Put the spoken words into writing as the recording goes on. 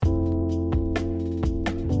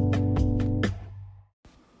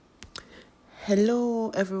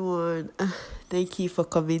Hello, everyone. Thank you for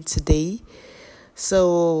coming today.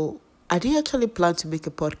 So, I didn't actually plan to make a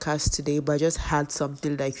podcast today, but I just had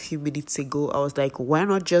something like a few minutes ago. I was like, why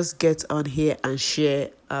not just get on here and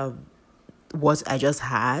share what I just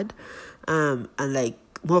had, and like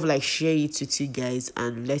more of like share it with you guys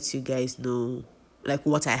and let you guys know like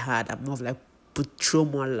what I had. I'm more of like throw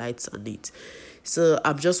more lights on it. So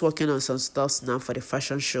I'm just working on some stuff now for the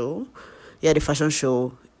fashion show. Yeah, the fashion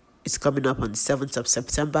show is coming up on the 7th of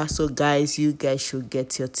September. So guys, you guys should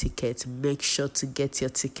get your ticket. Make sure to get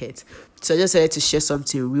your ticket. So I just wanted to share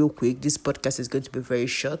something real quick. This podcast is going to be very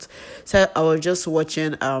short. So I was just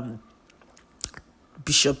watching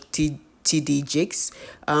Bishop T.D. Jakes,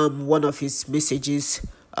 one of his messages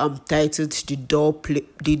titled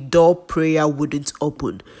the door prayer wouldn't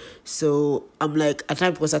open. So I'm like, at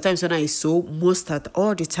times when I sew,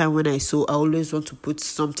 all the time when I sew, I always want to put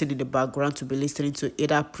something in the background to be listening to,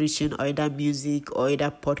 either preaching or either music or either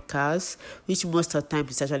podcasts, which most of the time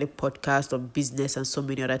is actually podcast on business and so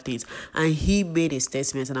many other things. And he made a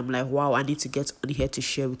statement and I'm like, wow, I need to get on here to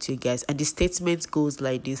share with you guys. And the statement goes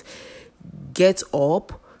like this: get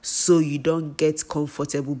up so you don't get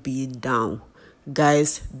comfortable being down.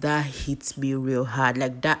 Guys, that hits me real hard.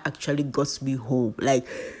 Like, that actually got me home. Like,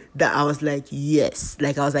 that I was like, yes.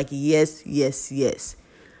 Like, I was like, yes.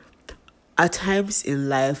 At times in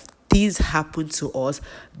life, things happen to us.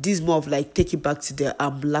 This is more of like, take it back to the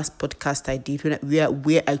last podcast I did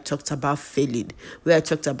where I talked about failing, where I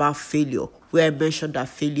talked about failure, where I mentioned that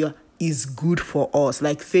failure is good for us.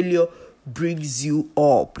 Like, failure brings you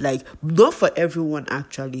up. Like, not for everyone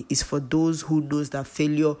actually. It's for those who knows that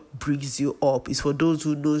failure brings you up. It's for those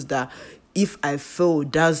who knows that if I fail,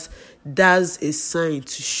 that's a sign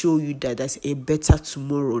to show you that there's a better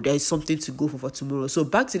tomorrow. There is something to go for tomorrow. So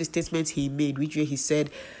back to the statement he made, which way he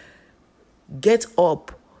said, get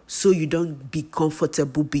up so you don't be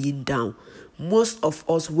comfortable being down. Most of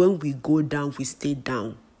us, when we go down, we stay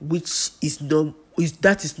down, which is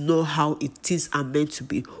that is not how things are meant to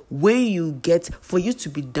be. When you for you to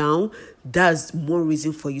be down, that's more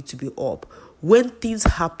reason for you to be up. When things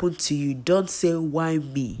happen to you, don't say, why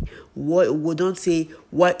me? Don't say,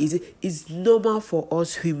 why is it? It's normal for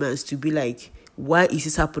us humans to be like, why is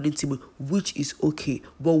this happening to me? Which is okay.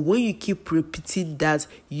 But when you keep repeating that,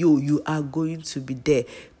 you are going to be there.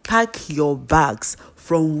 Pack your bags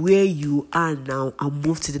from where you are now and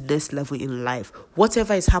move to the next level in life.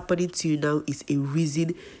 Whatever is happening to you now is a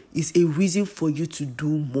reason for you to do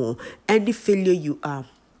more. Any failure you are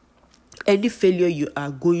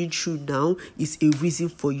going through now is a reason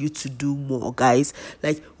for you to do more, guys.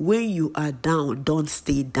 Like, when you are down, don't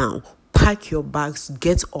stay down. Pack your bags,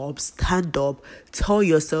 get up, stand up, tell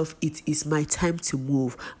yourself it is my time to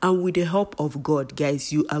move. And with the help of God,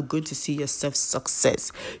 guys, you are going to see yourself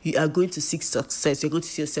success. You are going to seek success. You're going to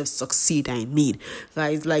see yourself succeed,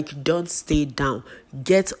 Guys, like, don't stay down.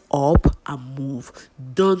 Get up and move.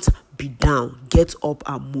 Don't be down. Get up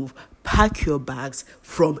and move. Pack your bags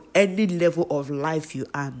from any level of life you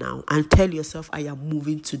are now and tell yourself, I am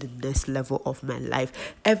moving to the next level of my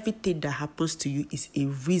life. Everything that happens to you is a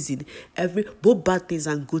reason. Both bad things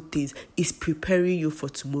and good things is preparing you for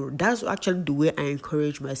tomorrow. That's actually the way I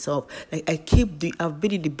encourage myself. Like, I've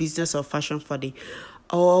been in the business of fashion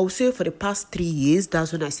I will say for the past 3 years.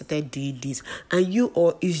 That's when I started doing this. And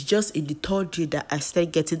it's just in the third year that I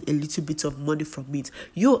started getting a little bit of money from it.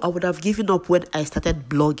 I would have given up when I started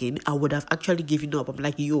blogging. I would have actually given up. I'm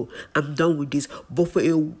like, I'm done with this. But for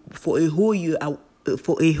a whole year,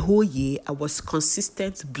 I was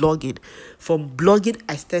consistent blogging. From blogging,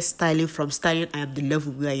 I started styling. From styling, I am the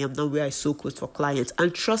level where I am now, where I sew clothes for clients.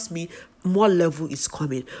 And trust me, more level is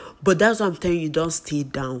coming. But that's what I'm telling you, don't stay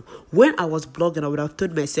down. When I was blogging, I would have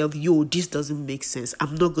told myself, this doesn't make sense.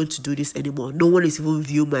 I'm not going to do this anymore. No one is even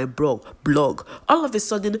viewing my blog. All of a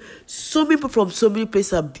sudden, so many people from so many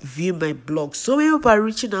places are viewing my blog. So many people are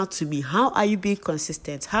reaching out to me. How are you being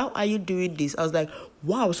consistent? How are you doing this? I was like,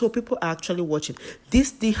 wow, so people are actually watching.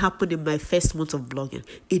 This didn't happen in my first month of blogging.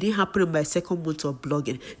 It didn't happen in my second month of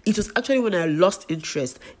blogging. It was actually when I lost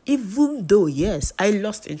interest. Even though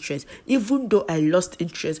I lost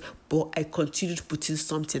interest, but I continued putting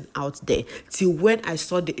something out there till when I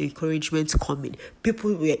saw the encouragement coming.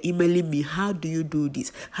 People were emailing me, how do you do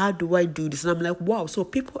this? How do I do this? And I'm like, wow, so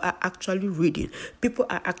people are actually reading. People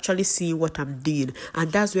are actually seeing what I'm doing.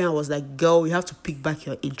 And that's when I was like, girl, you have to pick back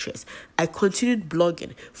your interest. I continued blogging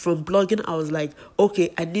blogging. From blogging, I was like,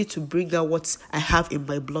 okay, I need to bring out what I have in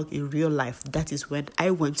my blog in real life. That is when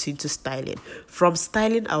I went into styling. From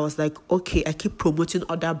styling, I was like, okay, I keep promoting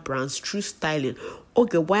other brands through styling.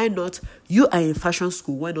 Okay, why not? You are in fashion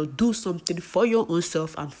school. Why not do something for your own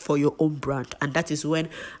self and for your own brand? And that is when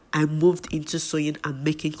I moved into sewing and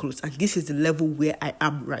making clothes. And this is the level where I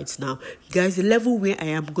am right now. Guys, the level where I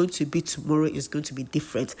am going to be tomorrow is going to be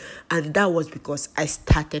different. And that was because I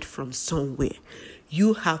started from somewhere.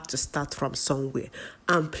 You have to start from somewhere.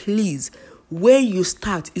 And please, where you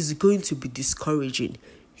start is going to be discouraging.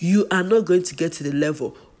 You are not going to get to the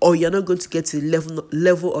level, or you're not going to get to the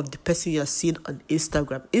level of the person you're seeing on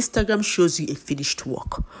Instagram. Instagram shows you a finished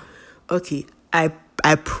work. Okay, I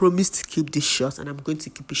promise to keep this short, and I'm going to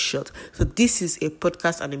keep it short. So this is a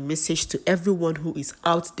podcast and a message to everyone who is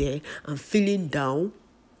out there and feeling down,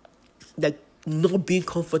 like not being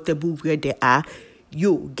comfortable where they are.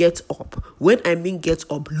 You get up. When I mean get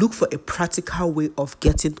up, look for a practical way of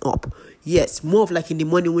getting up. Yes, more of like in the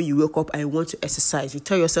morning when you wake up, I want to exercise. You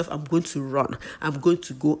tell yourself, I'm going to run. I'm going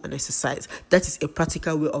to go and exercise. That is a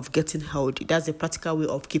practical way of getting healthy. That's a practical way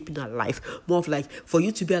of keeping alive. More of like, for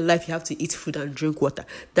you to be alive, you have to eat food and drink water.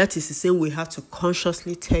 That is the same way you have to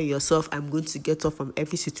consciously tell yourself, I'm going to get up from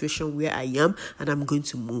every situation where I am and I'm going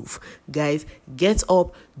to move. Guys, get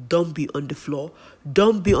up. Don't be on the floor.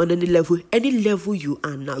 Don't be on any level you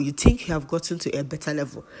are now. You think you have gotten to a better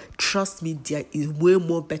level. Trust me, there is way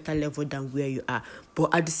more better level than where you are.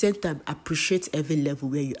 But at the same time, appreciate every level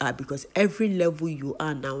where you are, because every level you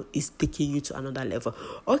are now is taking you to another level.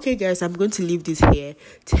 Okay, guys, I'm going to leave this here.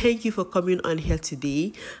 Thank you for coming on here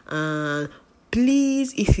today.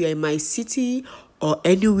 Please, if you're in my city or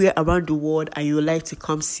anywhere around the world and you would like to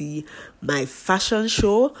come see my fashion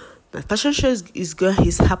show, my fashion show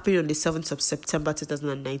is happening on the 7th of September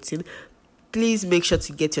 2019. Please make sure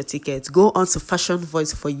to get your tickets. Go on to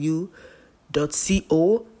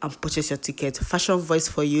fashionvoiceforyou.co and purchase your ticket.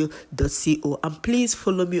 Fashionvoiceforyou.co, and please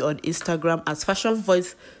follow me on Instagram as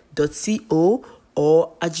fashionvoice.co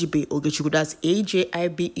or Ajibe Ogechukwu. That's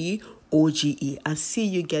AJIBE OGE. And see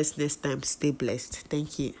you guys next time. Stay blessed.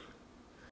 Thank you.